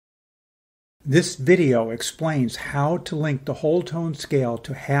This video explains how to link the whole tone scale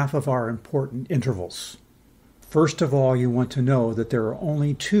to half of our important intervals. First of all, you want to know that there are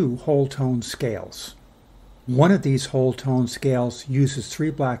only two whole tone scales. One of these whole tone scales uses 3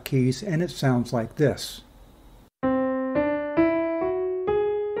 black keys and it sounds like this.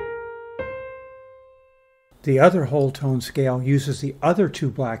 The other whole tone scale uses the other 2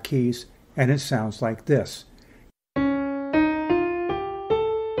 black keys and it sounds like this.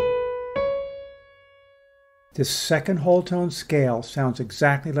 This second whole tone scale sounds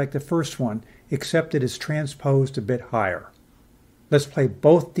exactly like the first one, except it is transposed a bit higher. Let's play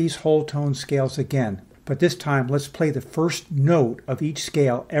both these whole tone scales again, but this time let's play the first note of each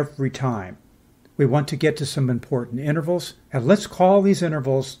scale every time. We want to get to some important intervals, and let's call these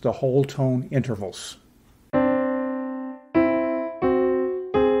intervals the whole tone intervals.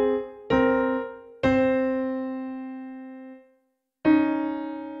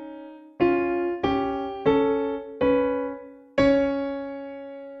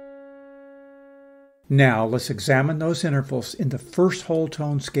 Now let's examine those intervals in the first whole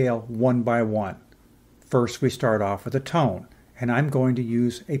tone scale one by one. First we start off with a tone, and I'm going to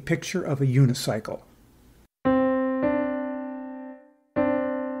use a picture of a unicycle.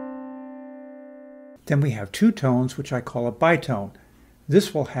 Then we have 2 tones, which I call a bitone.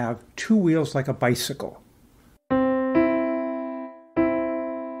 This will have 2 wheels like a bicycle.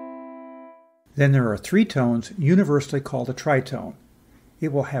 Then there are 3 tones, universally called a tritone.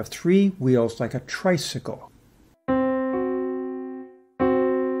 It will have 3 wheels like a tricycle.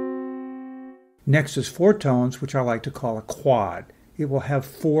 Next is 4 tones, which I like to call a quad. It will have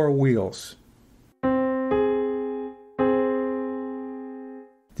 4 wheels.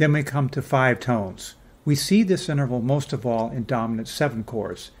 Then we come to 5 tones. We see this interval most of all in dominant 7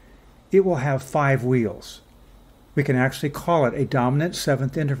 chords. It will have 5 wheels. We can actually call it a dominant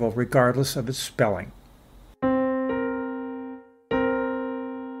 7th interval regardless of its spelling.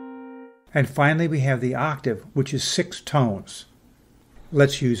 And finally we have the octave, which is 6 tones.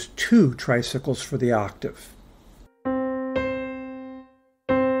 Let's use 2 tricycles for the octave.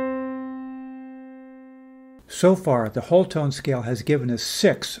 So far, the whole tone scale has given us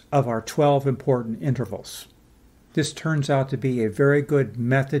 6 of our 12 important intervals. This turns out to be a very good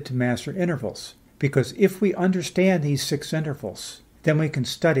method to master intervals, because if we understand these 6 intervals, then we can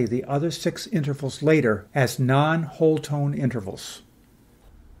study the other 6 intervals later as non-whole tone intervals.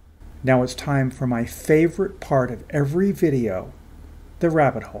 Now it's time for my favorite part of every video, the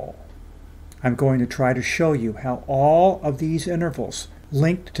rabbit hole. I'm going to try to show you how all of these intervals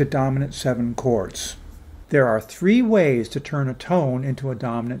link to dominant 7 chords. There are 3 ways to turn a tone into a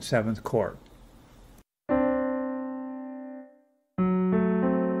dominant 7th chord.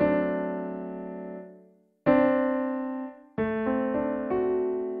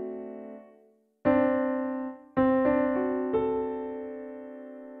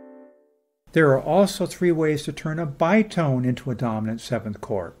 There are also 3 ways to turn a bitone into a dominant 7th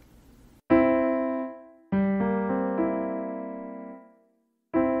chord.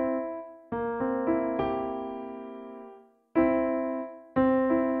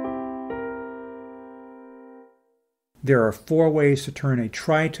 There are 4 ways to turn a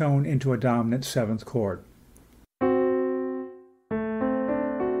tritone into a dominant 7th chord.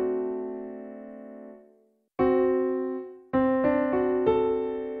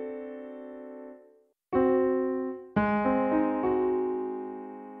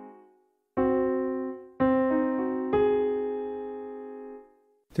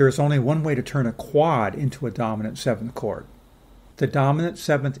 There is only one way to turn a quad into a dominant 7th chord. The dominant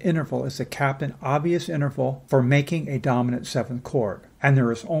 7th interval is the captain obvious interval for making a dominant 7th chord, and there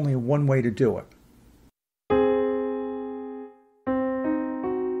is only one way to do it.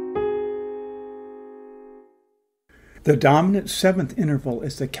 The dominant 7th interval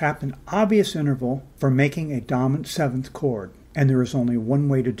is the captain obvious interval for making a dominant 7th chord, and there is only one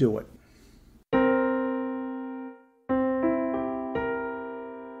way to do it.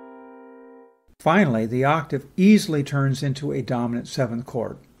 Finally, the octave easily turns into a dominant 7th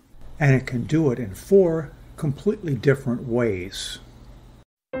chord, and it can do it in 4 completely different ways.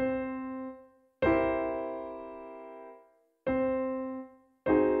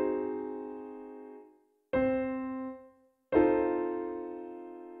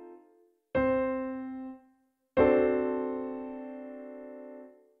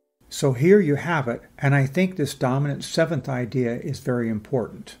 So here you have it, and I think this dominant 7th idea is very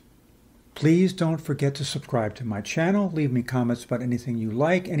important. Please don't forget to subscribe to my channel, leave me comments about anything you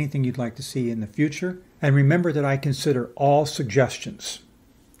like, anything you'd like to see in the future, and remember that I consider all suggestions.